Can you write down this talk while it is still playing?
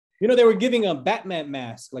You know, they were giving a Batman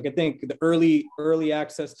mask. Like I think the early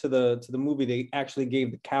access to the movie, they actually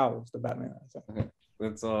gave the cows the Batman mask. Okay.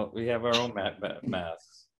 That's all. We have our own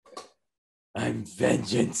masks. I'm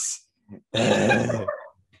vengeance. Well,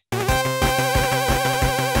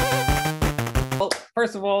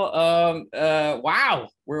 first of all, wow,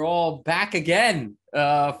 we're all back again.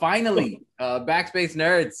 Finally, BackSpace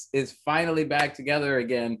NerdZ is finally back together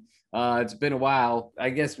again. It's been a while.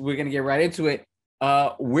 I guess we're gonna get right into it.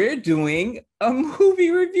 We're doing a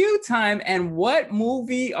movie review time, and what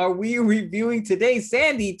movie are we reviewing today?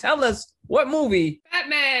 Sandy, tell us what movie?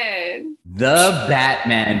 Batman. The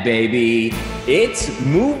Batman, baby. It's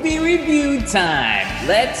movie review time.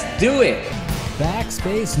 Let's do it.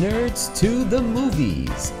 BackSpace NerdZ to the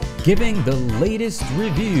movies, giving the latest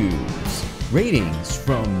reviews, ratings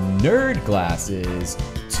from nerd glasses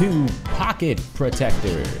to pocket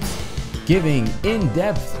protectors, giving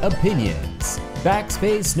in-depth opinions.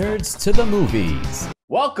 BackSpace NerdZ to the movies.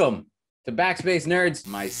 Welcome to BackSpace NerdZ.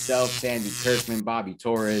 Myself, Sandy Kirkman, Bobby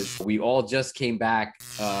Torres. We all just came back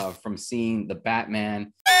from seeing the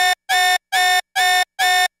Batman.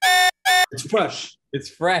 It's fresh. It's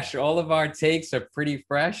fresh. All of our takes are pretty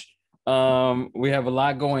fresh. We have a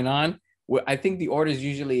lot going on. I think the order is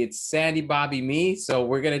usually it's Sandy, Bobby, me. So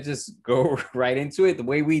we're going to just go right into it. The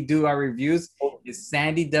way we do our reviews is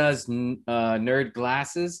Sandy does nerd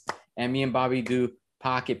glasses and me and Bobby do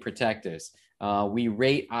pocket protectors. We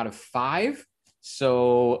rate out of 5.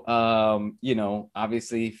 So, you know,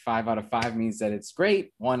 obviously 5 out of 5 means that it's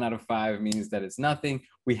great. 1 out of 5 means that it's nothing.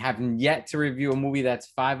 We haven't yet to review a movie that's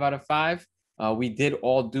 5 out of 5. We did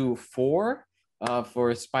all do 4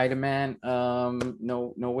 for Spider-Man.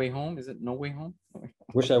 No Way Home. Is it No Way Home?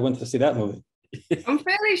 Wish I went to see that movie. I'm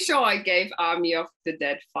fairly sure I gave Army of the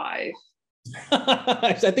Dead 5.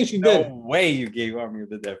 I think she did. No way you gave Army of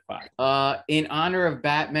the Dead 5. In honor of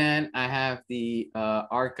Batman, I have the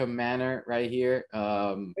Arkham Manor right here.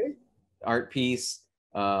 Art piece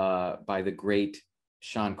by the great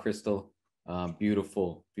Sean Crystal.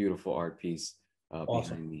 Beautiful, beautiful art piece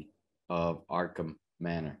behind me of Arkham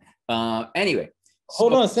Manor. Anyway.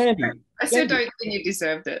 Hold on, Sandy. I still don't think you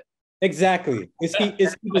deserved it. Exactly. Is he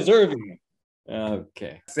deserving?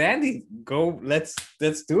 Okay, Sandy, go. Let's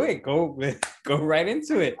do it. Go right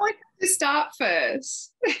into it. I want to start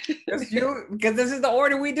first. Because this is the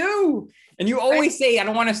order we do, and you always say I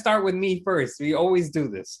don't want to start with me first. We always do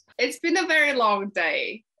this. It's been a very long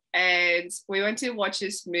day, and we went to watch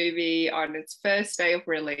this movie on its first day of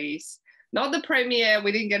release. Not the premiere.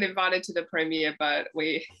 We didn't get invited to the premiere, but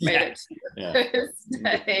we made it to the first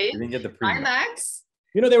day. We didn't get the premiere. IMAX.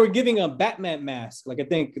 You know, they were giving a Batman mask. Like I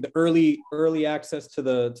think the early access to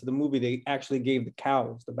the movie, they actually gave the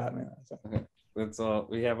cows the Batman mask. Okay. That's all.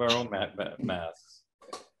 We have our own masks.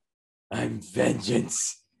 I'm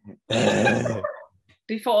vengeance.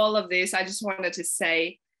 Before all of this, I just wanted to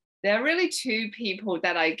say there are really 2 people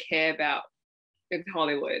that I care about in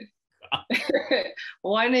Hollywood.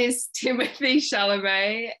 One is Timothy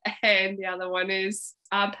Chalamet, and the other one is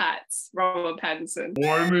Robert Pattinson.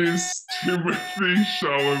 One is Timothy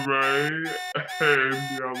Chalamet, and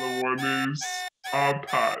the other one is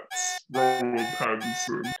Robert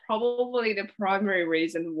Pattinson. Probably the primary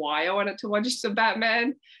reason why I wanted to watch the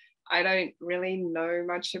Batman. I don't really know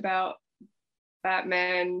much about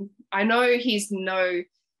Batman. I know he's no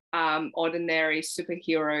ordinary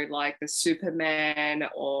superhero like the Superman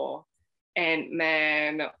or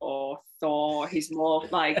Ant-Man or Thor. He's more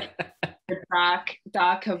like the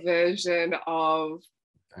darker version of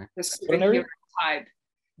the superhero type.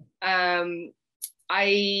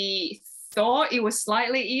 I thought it was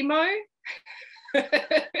slightly emo.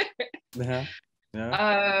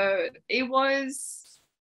 It was,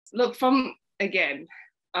 look, from, again,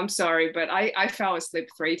 I'm sorry, but I fell asleep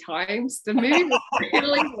 3 times. The movie was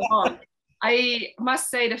really long. I must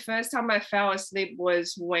say the first time I fell asleep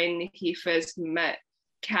was when he first met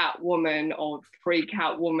Catwoman or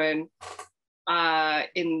pre-Catwoman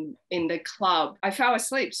in the club. I fell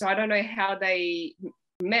asleep, so I don't know how they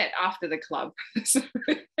met after the club. So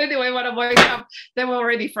anyway, when I woke up, they were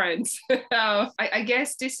already friends. I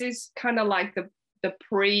guess this is kind of like the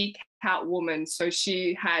pre-Catwoman. So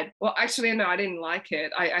she had, well, actually, no, I didn't like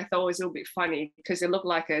it. I thought it was a little bit funny because it looked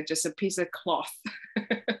like just a piece of cloth.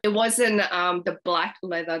 It wasn't the black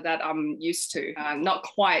leather that I'm used to. Not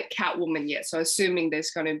quite Catwoman yet. So assuming there's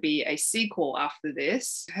going to be a sequel after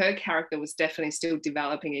this, her character was definitely still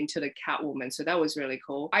developing into the Catwoman. So that was really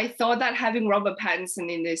cool. I thought that having Robert Pattinson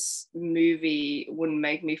in this movie wouldn't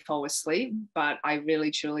make me fall asleep, but I really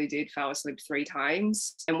truly did fall asleep 3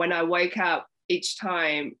 times. And when I woke up each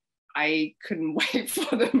time, I couldn't wait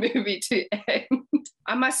for the movie to end.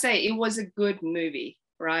 I must say it was a good movie,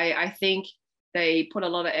 right? I think they put a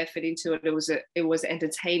lot of effort into it. It was an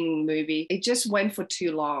entertaining movie. It just went for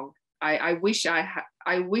too long. I wish I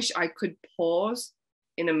could pause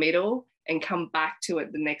in the middle and come back to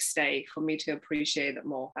it the next day for me to appreciate it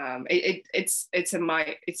more. It's a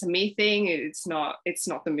me thing. It's not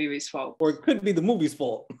the movie's fault. Or it could be the movie's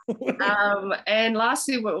fault. And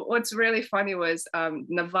lastly, what's really funny was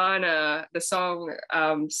Nirvana, the song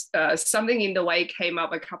Something in the Way came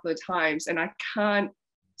up a couple of times, and I can't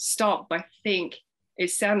stop but think it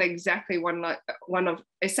sounded exactly like one of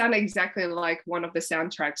the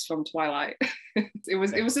soundtracks from Twilight. it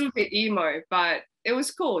was a little bit emo, but it was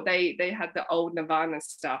cool. They had the old Nirvana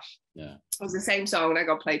stuff. Yeah. It was the same song that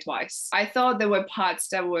got played twice. I thought there were parts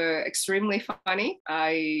that were extremely funny.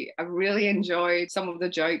 I really enjoyed some of the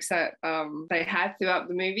jokes that they had throughout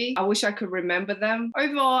the movie. I wish I could remember them.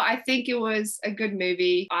 Overall, I think it was a good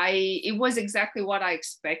movie. It was exactly what I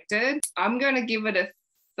expected. I'm going to give it a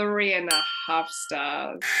 3.5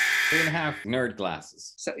 stars. 3.5 nerd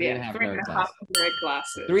glasses. So yeah, 3.5 nerd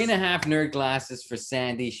glasses. 3.5 nerd glasses for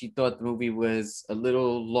Sandy. She thought the movie was a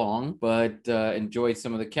little long, but enjoyed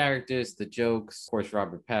some of the characters, the jokes, of course,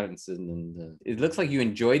 Robert Pattinson. And it looks like you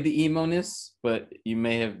enjoyed the emo-ness, but you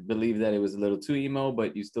may have believed that it was a little too emo,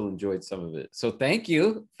 but you still enjoyed some of it. So thank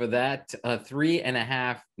you for that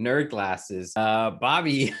 3.5 nerd glasses.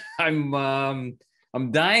 Bobby, I'm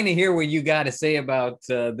dying to hear what you got to say about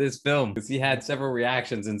this film, because he had several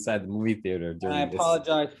reactions inside the movie theater. I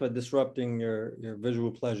apologize for disrupting your visual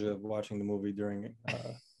pleasure of watching the movie during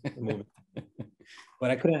the movie. But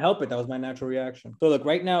I couldn't help it. That was my natural reaction. So look,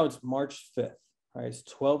 right now it's March 5th. Right, it's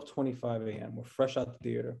 12:25 a.m. We're fresh out the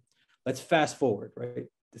theater. Let's fast forward, right?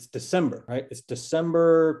 It's December, right? It's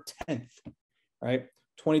December 10th, right?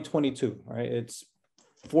 2022, right? It's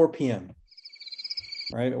 4 p.m.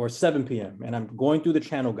 right? Or 7 p.m. And I'm going through the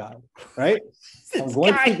channel guide, right? I'm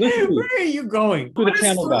going where are you going? Through the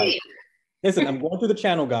channel guide. Listen, I'm going through the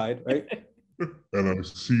channel guide, right? And I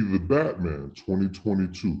see the Batman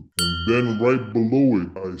 2022. And then right below it,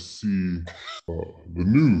 I see the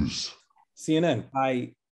news. CNN.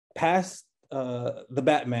 I passed the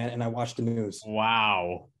Batman and I watched the news.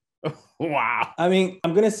 Wow. Wow. I mean,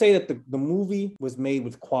 I'm gonna say that the movie was made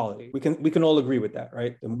with quality. We can all agree with that,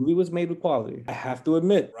 right? The movie was made with quality. I have to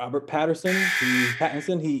admit, Robert Pattinson,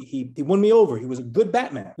 he won me over. He was a good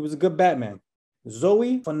Batman. He was a good Batman.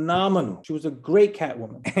 Zoe, phenomenal. She was a great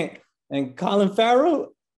Catwoman. And Colin Farrell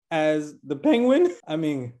as the Penguin. I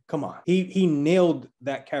mean, come on. He nailed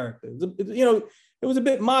that character. It was a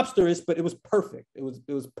bit mobsterish, but it was perfect. It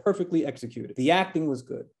was perfectly executed. The acting was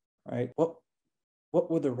good, right? What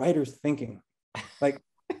were the writers thinking? Like,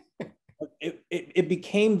 it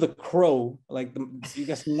became The Crow, like you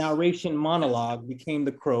guess narration monologue became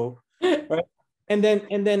The Crow, right? And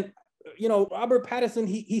then Robert Pattinson,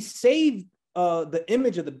 he saved the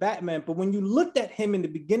image of the Batman, but when you looked at him in the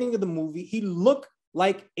beginning of the movie, he looked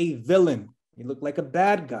like a villain. He looked like a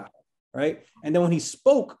bad guy, right? And then when he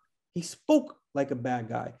spoke like a bad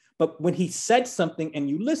guy. But when he said something and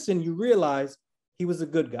you listen, you realize he was a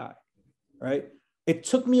good guy, right? It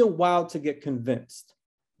took me a while to get convinced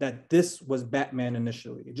that this was Batman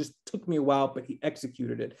initially. It just took me a while, but he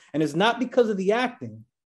executed it. And it's not because of the acting,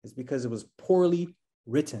 it's because it was poorly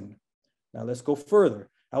written. Now let's go further.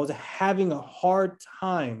 I was having a hard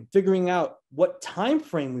time figuring out what time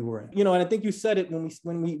frame we were in. And I think you said it when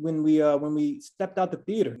we stepped out the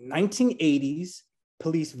theater. 1980s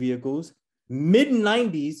police vehicles,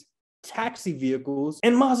 mid-90s taxi vehicles,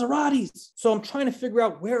 and Maseratis. So I'm trying to figure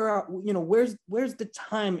out where's the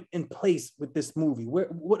time and place with this movie?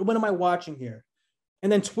 What am I watching here?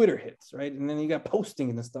 And then Twitter hits, right? And then you got posting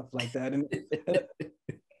and stuff like that. And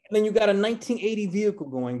then you got a 1980 vehicle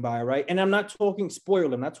going by, right? And I'm not talking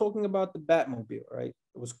spoiler. I'm not talking about the Batmobile, right?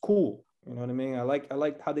 It was cool. You know what I mean? I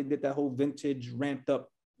liked how they did that whole vintage ramped up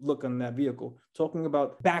look on that vehicle. Talking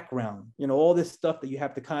about background, all this stuff that you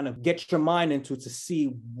have to kind of get your mind into to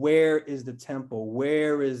see where is the tempo,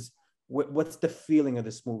 what's the feeling of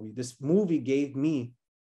this movie. This movie gave me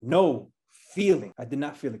no feeling. I did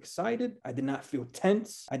not feel excited. I did not feel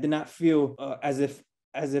tense. I did not feel as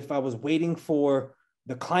if I was waiting for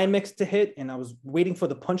the climax to hit and I was waiting for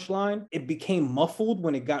the punchline. It became muffled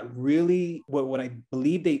when it got really what I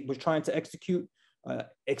believe they were trying to execute.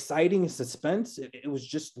 Exciting and suspense. It was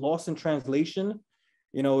just lost in translation.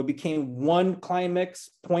 It became one climax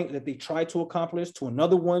point that they tried to accomplish to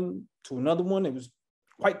another one. It was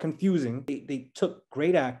quite confusing. They took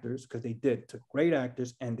great actors, because they took great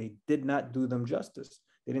actors, and they did not do them justice.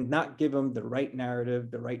 They did not give them the right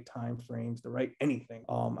narrative, the right time frames, the right anything.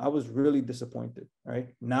 I was really disappointed, right?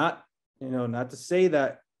 Not not to say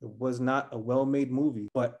that it was not a well-made movie,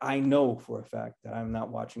 but I know for a fact that I'm not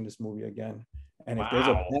watching this movie again. And if there's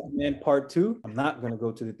a Batman Part 2, I'm not going to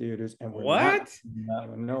go to the theaters. And we're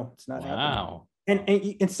no, it's not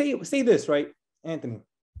happening. And say this, right, Anthony,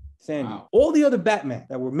 Sandy, all the other Batman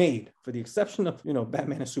that were made, for the exception of,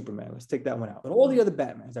 Batman and Superman, let's take that one out. But all the other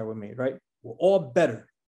Batmans that were made, right, were all better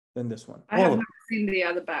than this one. I have not seen the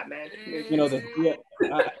other Batman movies.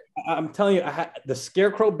 I'm telling you, the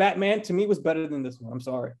Scarecrow Batman to me was better than this one. I'm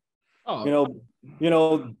sorry.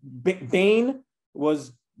 Bane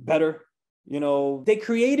was better. They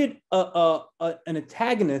created an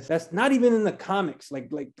antagonist that's not even in the comics,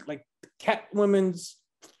 like Catwoman's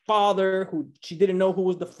father, who she didn't know who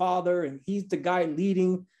was the father, and he's the guy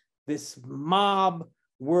leading this mob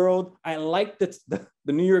world. I like the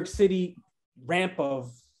New York City ramp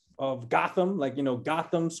of Gotham,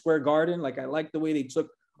 Gotham Square Garden. I like the way they took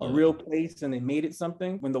a real place and they made it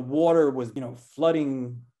something. When the water was,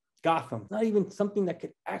 flooding Gotham, not even something that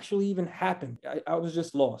could actually even happen. I was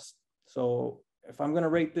just lost. So if I'm gonna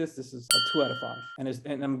rate this is a 2 out of 5,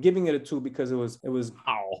 and I'm giving it a 2 because it was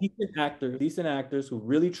decent actors who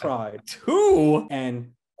really tried. 2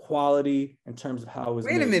 and quality in terms of how it was.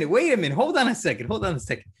 Wait a minute. Hold on a second.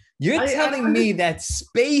 You're telling me that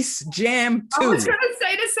Space Jam 2 I was gonna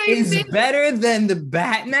say the same is thing. better than the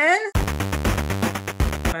Batman?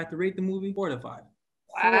 I have to rate the movie 4 to 5.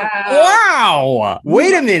 Wow.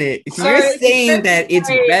 Wait a minute. So you're saying that it's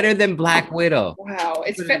better than Black Widow? Wow.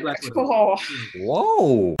 It's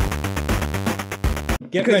Whoa.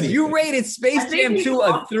 Because you rated Space Jam 2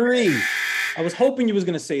 a 3. I was hoping you was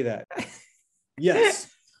going to say that. Yes.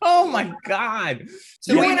 Oh my God.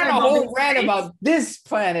 So we had a whole rant about this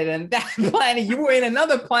planet and that planet. You were in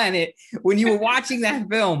another planet when you were watching that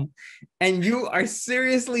film. And you are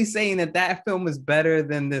seriously saying that film is better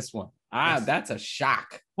than this one. That's a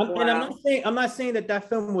shock. And I'm not saying that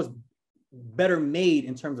film was better made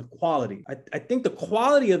in terms of quality. I think the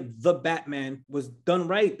quality of the Batman was done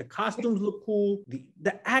right. The costumes look cool.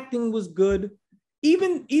 The acting was good.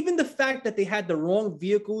 Even the fact that they had the wrong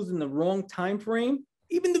vehicles in the wrong time frame,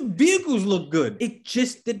 even the vehicles look good. It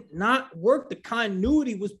just did not work. The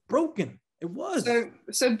continuity was broken. It was.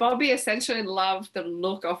 So Bobby essentially loved the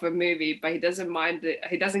look of a movie, but he doesn't mind it.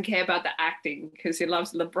 He doesn't care about the acting because he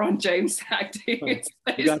loves LeBron James acting.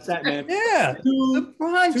 You got that, man. Yeah.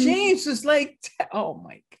 LeBron James is oh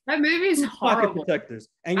my God. That movie is horrible. Pocket protectors.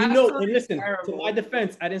 And listen, to my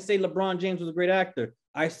defense, I didn't say LeBron James was a great actor.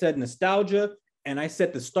 I said nostalgia, and I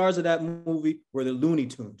said the stars of that movie were the Looney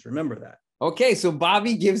Tunes. Remember that. Okay, so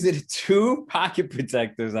Bobby gives it 2 pocket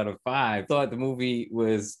protectors out of 5. Thought the movie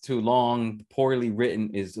was too long, poorly written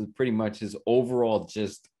is pretty much his overall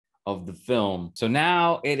gist of the film. So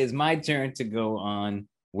now it is my turn to go on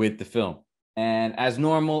with the film. And as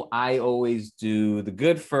normal, I always do the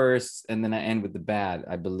good first, and then I end with the bad,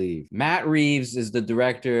 I believe. Matt Reeves is the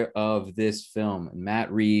director of this film. And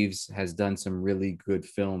Matt Reeves has done some really good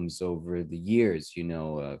films over the years. If you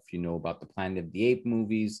know about the Planet of the Apes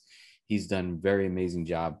movies, he's done a very amazing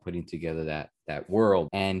job putting together that world.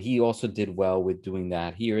 And he also did well with doing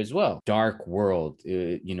that here as well. Dark world,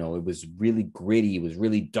 it was really gritty. It was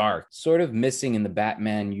really dark, sort of missing in the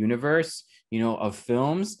Batman universe, of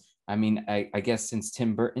films. I mean, I guess since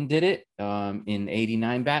Tim Burton did it in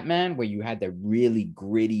 '89 Batman, where you had that really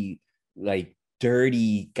gritty,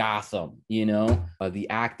 dirty Gotham, the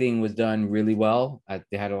acting was done really well.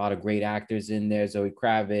 They had a lot of great actors in there. Zoe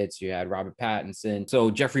Kravitz, you had Robert Pattinson. So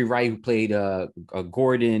Jeffrey Wright, who played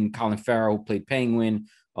Gordon, Colin Farrell, who played Penguin,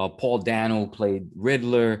 Paul Dano played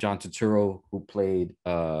Riddler, John Turturro, who played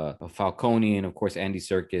Falcone, and of course, Andy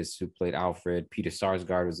Serkis, who played Alfred. Peter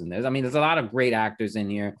Sarsgaard was in there. I mean, there's a lot of great actors in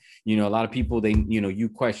here. A lot of people, you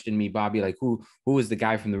questioned me, Bobby, who is the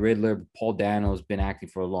guy from the Riddler? Paul Dano's been acting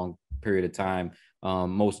for a long period of time.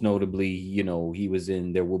 Most notably, he was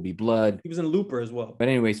in There Will Be Blood. He was in Looper as well. But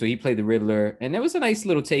anyway, so he played the Riddler, and there was a nice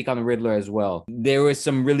little take on the Riddler as well. There were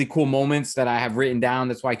some really cool moments that I have written down.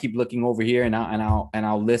 That's why I keep looking over here, and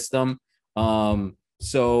I'll list them.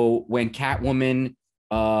 So when Catwoman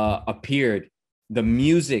appeared, the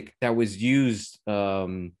music that was used,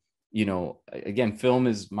 again, film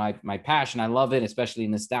is my passion. I love it, especially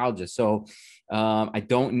nostalgia. So I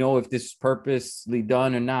don't know if this is purposely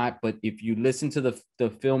done or not, but if you listen to the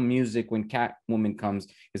film music when Catwoman comes,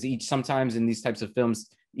 because sometimes in these types of films,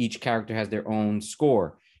 each character has their own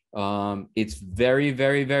score. It's very,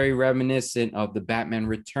 very, very reminiscent of the Batman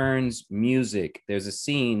Returns music. There's a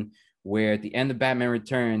scene where at the end of Batman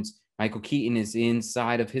Returns, Michael Keaton is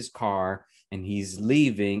inside of his car and he's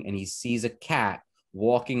leaving and he sees a cat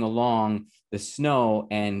walking along the snow,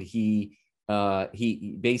 and he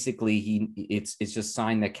he basically it's just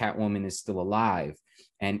signed that Catwoman is still alive.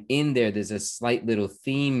 And in there's a slight little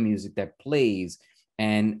theme music that plays,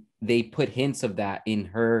 and they put hints of that in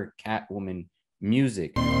her Catwoman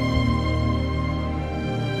music.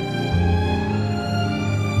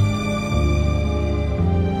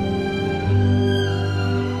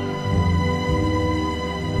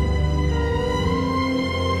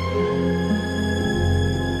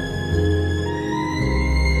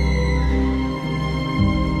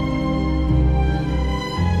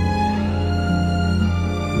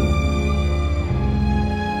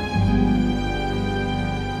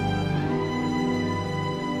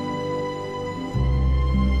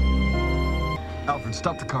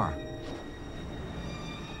 Stop the car.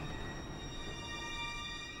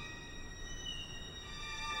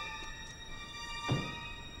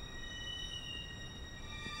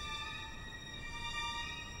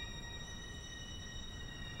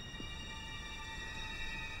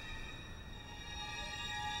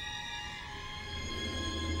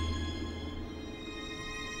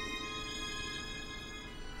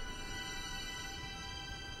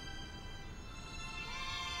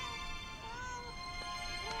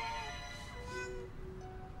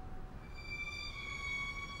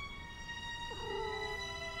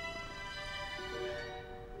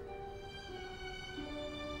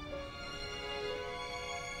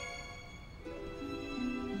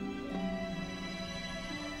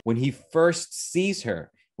 When he first sees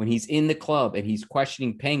her, when he's in the club and he's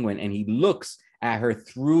questioning Penguin, and he looks at her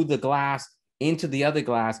through the glass into the other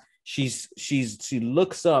glass, she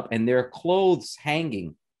looks up and there are clothes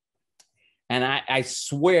hanging. And I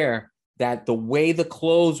swear that the way the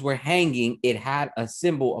clothes were hanging, it had a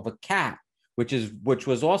symbol of a cat, which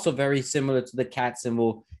was also very similar to the cat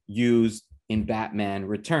symbol used in Batman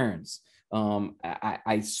Returns.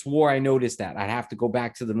 I swore I noticed that. I'd have to go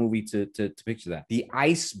back to the movie to picture that. The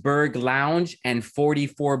Iceberg Lounge and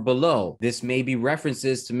 44 Below. This may be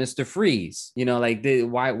references to Mr. Freeze. You know, like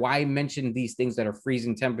why mention these things that are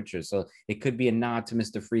freezing temperatures? So it could be a nod to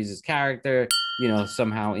Mr. Freeze's character, you know,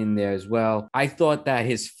 somehow in there as well. I thought that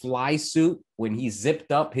his fly suit, when he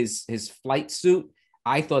zipped up his flight suit,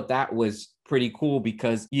 I thought that was pretty cool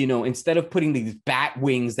because, you know, instead of putting these bat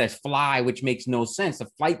wings that fly, which makes no sense, the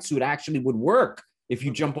flight suit actually would work if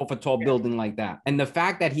you jump off a tall building like that. And the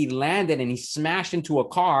fact that he landed and he smashed into a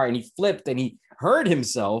car and he flipped and he hurt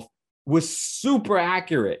himself was super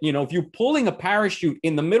accurate. You know, if you're pulling a parachute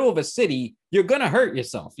in the middle of a city, you're gonna hurt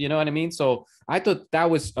yourself. You know what I mean? So I thought that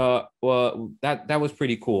was that was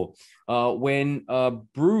pretty cool. When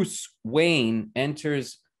Bruce Wayne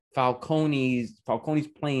enters Falcone's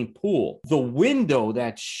playing pool, the window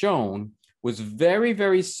that's shown was very,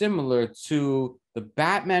 very similar to the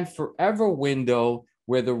Batman Forever window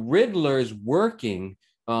where the Riddler is working,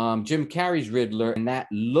 Jim Carrey's Riddler, and that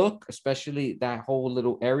look, especially that whole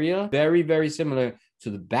little area, very, very similar to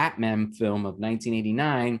the Batman film of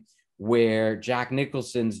 1989 where Jack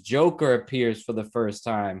Nicholson's Joker appears for the first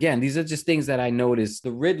time. Again, these are just things that I noticed.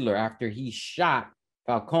 The Riddler, after he shot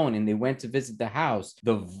Falcone and they went to visit the house,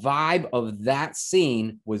 the vibe of that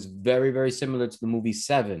scene was very, very similar to the movie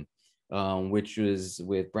Seven, which was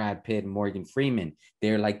with Brad Pitt and Morgan Freeman.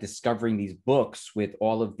 They're like discovering these books with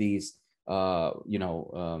all of these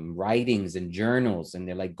writings and journals, and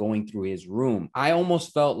they're like going through his room. I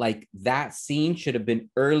almost felt like that scene should have been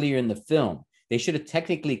earlier in the film. They should have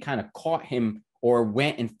technically kind of caught him or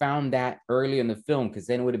went and found that earlier in the film, because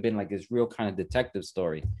then it would have been like this real kind of detective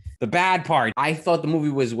story. The bad part, I thought the movie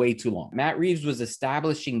was way too long. Matt Reeves was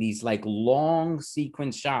establishing these like long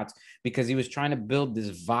sequence shots because he was trying to build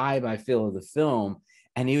this vibe, I feel, of the film.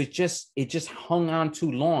 And it just hung on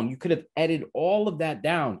too long. You could have edited all of that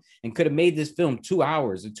down and could have made this film 2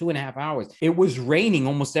 hours or 2.5 hours. It was raining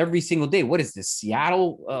almost every single day. What is this,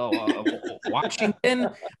 Seattle, Washington?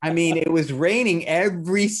 I mean, it was raining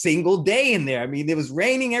every single day in there. I mean, it was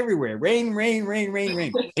raining everywhere. Rain.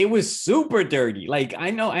 It was super dirty. Like, I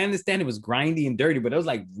understand it was grindy and dirty, but it was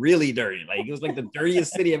like really dirty. Like, it was like the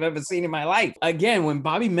dirtiest city I've ever seen in my life. Again, when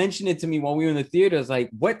Bobby mentioned it to me while we were in the theater, I was like,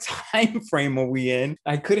 what time frame are we in?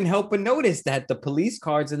 I couldn't help but notice that the police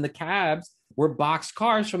cars and the cabs were boxed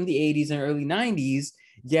cars from the 80s and early 90s,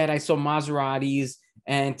 yet I saw Maseratis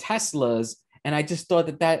and Teslas, and I just thought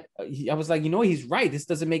that I was like, you know, he's right. This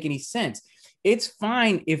doesn't make any sense. It's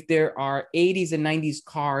fine if there are 80s and 90s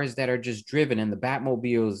cars that are just driven and the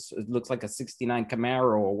Batmobile looks like a 69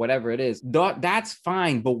 Camaro or whatever it is. That's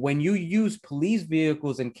fine, but when you use police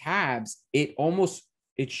vehicles and cabs, it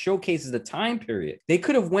showcases the time period. They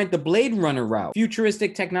could have went the Blade Runner route,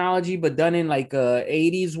 futuristic technology, but done in like a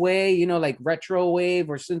 80s way, you know, like retro wave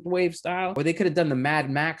or synth wave style. Or they could have done the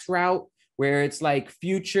Mad Max route, where it's like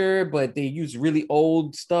future, but they use really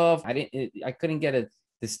old stuff. I couldn't get a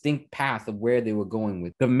distinct path of where they were going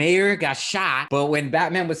with. The mayor got shot, but when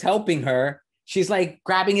Batman was helping her, she's like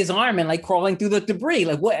grabbing his arm and like crawling through the debris.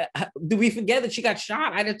 Like, what? Do we forget that she got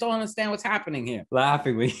shot? I just don't understand what's happening here.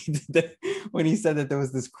 Laughing when he said that there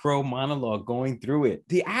was this crow monologue going through it.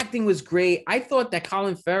 The acting was great. I thought that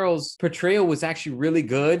Colin Farrell's portrayal was actually really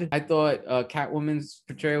good. I thought Catwoman's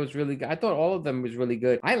portrayal was really good. I thought all of them was really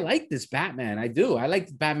good. I like this Batman. I do. I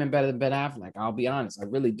like Batman better than Ben Affleck. I'll be honest. I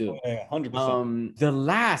really do. Yeah, 100%. The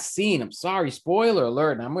last scene, I'm sorry, spoiler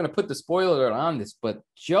alert. And I'm going to put the spoiler alert on this, but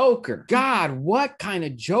Joker, God, what kind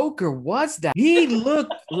of Joker was that? He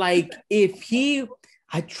looked like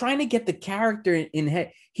I'm trying to get the character in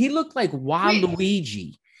head. He looked like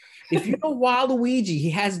Waluigi. If you know Waluigi,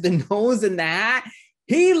 he has the nose and the hat.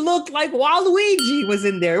 He looked like Waluigi was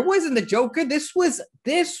in there. It wasn't the Joker. This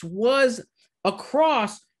was a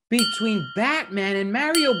cross between Batman and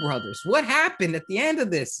Mario Brothers. What happened at the end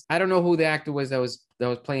of this? I don't know who the actor was that was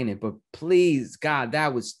playing it, but please, God,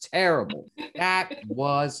 that was terrible. That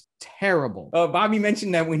was terrible. Bobby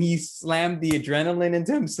mentioned that when he slammed the adrenaline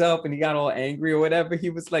into himself and he got all angry or whatever,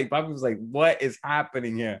 Bobby was like, what is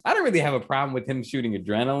happening here? I don't really have a problem with him shooting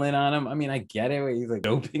adrenaline on him. I mean, I get it. He's like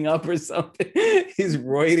doping up or something. He's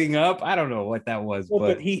roiding up. I don't know what that was. Well,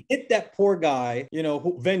 but he hit that poor guy,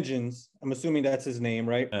 Vengeance. I'm assuming that's his name,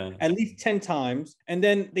 right? At least 10 times. And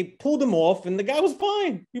then they pulled him off and the guy was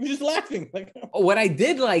fine. He was just laughing. What I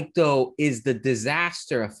did like, though, is the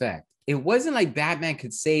disaster effect. It wasn't like Batman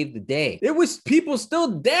could save the day. There was people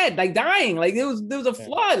still dead, like dying. Like there was a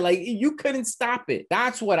flood. Like you couldn't stop it.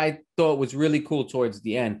 That's what I thought was really cool towards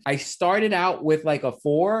the end. I started out with like a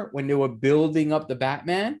 4 when they were building up the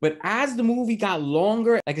Batman. But as the movie got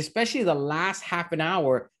longer, like especially the last half an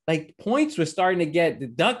hour, like points were starting to get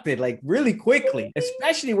deducted like really quickly,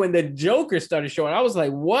 especially when the Joker started showing. I was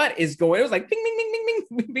like, what is going on? It was like bing, bing, bing,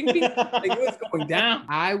 bing, bing, bing, bing. Like it was going down.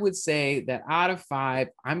 I would say that out of 5,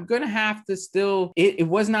 I'm going to have to still, it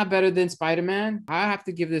was not better than Spider-Man. I have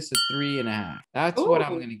to give this a 3.5. That's what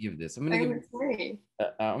I'm going to give this. I'm going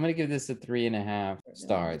to give this a 3.5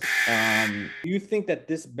 stars. Do you think that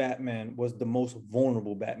this Batman was the most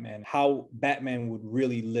vulnerable Batman? How Batman would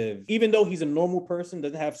really live? Even though he's a normal person,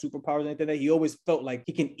 doesn't have superpowers or anything like that, he always felt like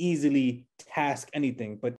he can easily task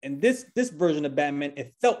anything. But in this version of Batman,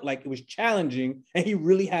 it felt like it was challenging and he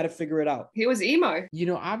really had to figure it out. He was emo.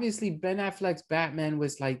 Obviously Ben Affleck's Batman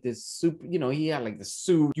was like this super, he had like the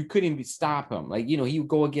suit. You couldn't even stop him. Like, he would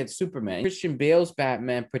go against Superman. Christian Bale's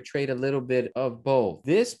Batman portrayed a little bit of both.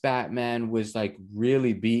 This Batman was like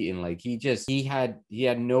really beaten. Like he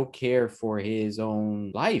had no care for his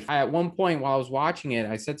own life. At one point while I was watching it,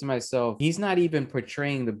 I said to myself, he's not even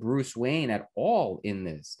portraying the Bruce Wayne at all in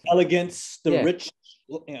this. Elegance, the rich.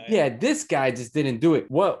 Yeah, this guy just didn't do it.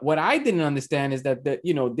 What I didn't understand is that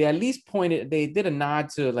they at least they did a nod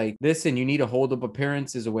to like, listen, you need to hold up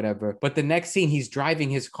appearances or whatever. But the next scene, he's driving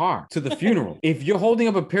his car to the funeral. If you're holding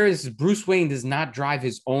up appearances, Bruce Wayne does not drive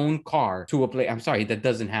his own car to a place. I'm sorry, that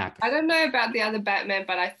doesn't happen. I don't know about the other Batman,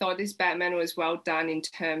 but I thought this Batman was well done in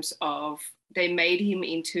terms of they made him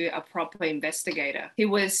into a proper investigator. He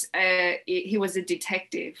was a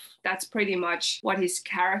detective. That's pretty much what his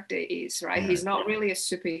character is, right? He's not really a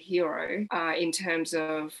superhero in terms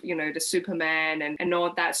of, the Superman and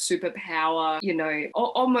all that superpower,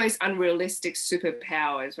 almost unrealistic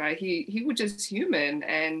superpowers, right? He was just human.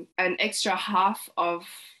 And an extra half of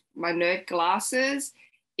my nerd glasses,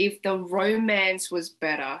 if the romance was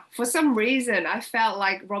better. For some reason, I felt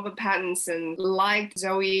like Robert Pattinson liked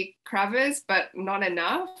Zoe Kravitz, but not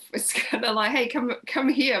enough. It's kind of like, hey, come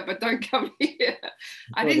here, but don't come here.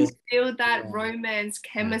 I didn't feel that romance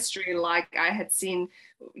chemistry like I had seen,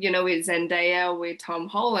 with Zendaya, with Tom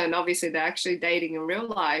Holland. Obviously, they're actually dating in real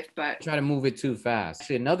life, but try to move it too fast.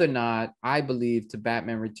 Actually, another nod, I believe, to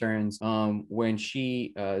Batman Returns, when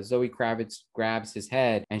Zoe Kravitz grabs his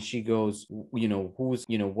head and she goes, who's,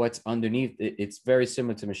 what's underneath. It's very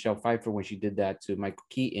similar to Michelle Pfeiffer when she did that to Michael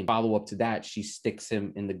Keaton. Follow up to that, she sticks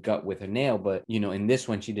him in the gut with her nail, but in this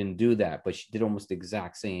one she didn't do that, but she did almost the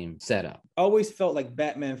exact same setup. I always felt like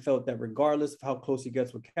Batman felt that regardless of how close he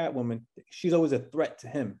gets with Catwoman, she's always a threat to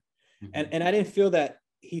him. And I didn't feel that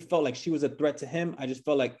he felt like she was a threat to him. I just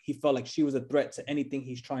felt like he felt like she was a threat to anything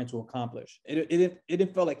he's trying to accomplish. It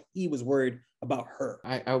didn't feel like he was worried about her.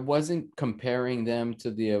 I wasn't comparing them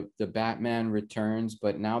to the Batman Returns,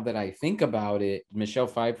 but now that I think about it, Michelle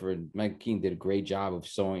Pfeiffer and Michael Keaton did a great job of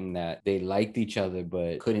showing that they liked each other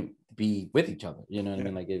but couldn't be with each other. You know what I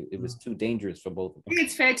mean? Like it was too dangerous for both of them. I think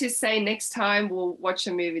it's fair to say next time we'll watch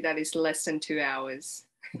a movie that is less than 2 hours.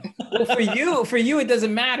 Well, for you, it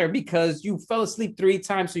doesn't matter because you fell asleep 3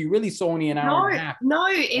 times, so you really saw only an hour and a half. No,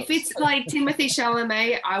 if it's like Timothy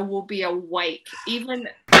Chalamet, I will be awake. Even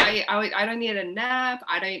I don't need a nap.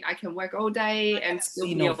 I can work all day and still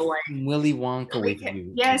be awake. Willy Wonka with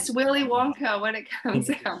you. Yes, Willy Wonka when it comes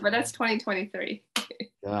out, but that's 2023.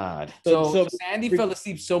 God. So Sandy fell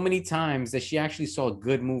asleep so many times that she actually saw a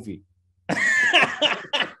good movie.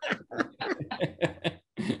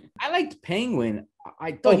 I liked Penguin.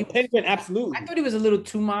 I thought Penguin, absolutely. I thought he was a little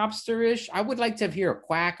too mobsterish. I would like to hear a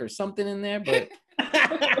quack or something in there, but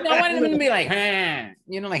I wanted him to be like, like,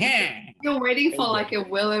 You're waiting for like a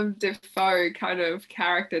Willem Dafoe kind of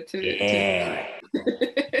character to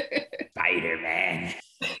Spider-Man.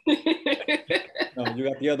 No, you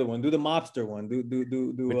got the other one. Do the mobster one. Do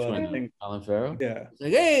Which one? Colin Farrell? Yeah. It's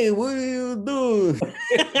like, hey, what do you do?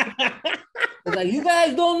 It's like, you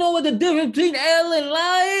guys don't know what the difference between L and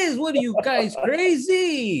La is? What are you guys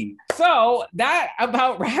crazy? So that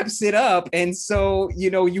about wraps it up. And so,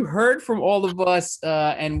 you heard from all of us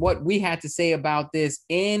and what we had to say about this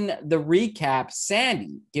in the recap.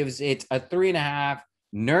 Sandy gives it a 3.5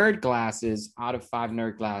 nerd glasses out of 5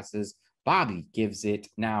 nerd glasses. Bobby gives it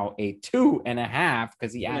now a 2.5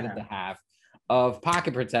 because he added the half of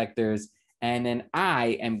pocket protectors. And then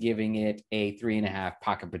I am giving it a 3.5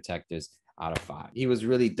 pocket protectors out of 5. He was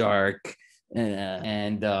really dark,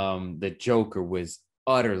 and the Joker was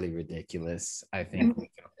utterly ridiculous. I think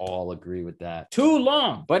we can all agree with that. Too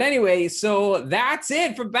long. But anyway, so that's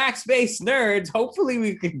it for BackSpace Nerds. Hopefully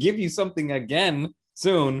we could give you something again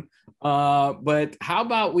soon. But how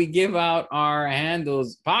about we give out our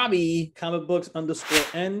handles? Bobby. Comic books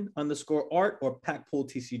 _N_art or Packpool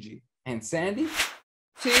TCG. And Sandy.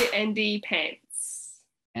 2ND Pants.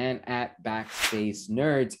 And at BackSpace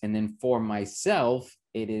Nerds. And then for myself,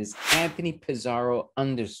 it is Anthony Pizarro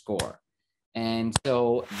 _. And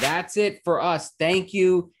so that's it for us. Thank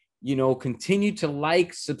you. Continue to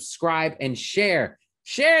like, subscribe, and share.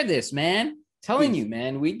 Share this, man. Telling you,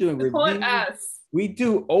 man, we doing reviews. We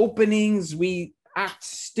do openings. We act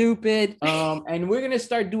stupid. And we're going to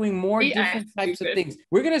start doing more different types of things.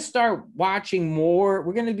 We're going to start watching more.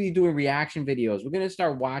 We're going to be doing reaction videos. We're going to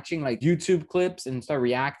start watching like YouTube clips and start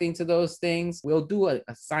reacting to those things. We'll do a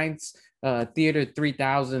Science Theater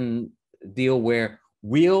 3000 deal where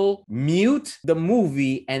we'll mute the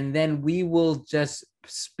movie and then we will just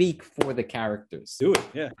speak for the characters. Do it.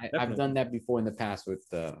 Yeah. I've done that before in the past with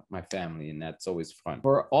my family, and that's always fun.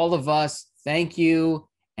 For all of us, thank you,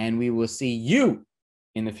 and we will see you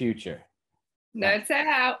in the future. Nerds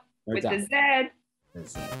out with the Z.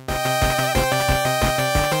 That's it.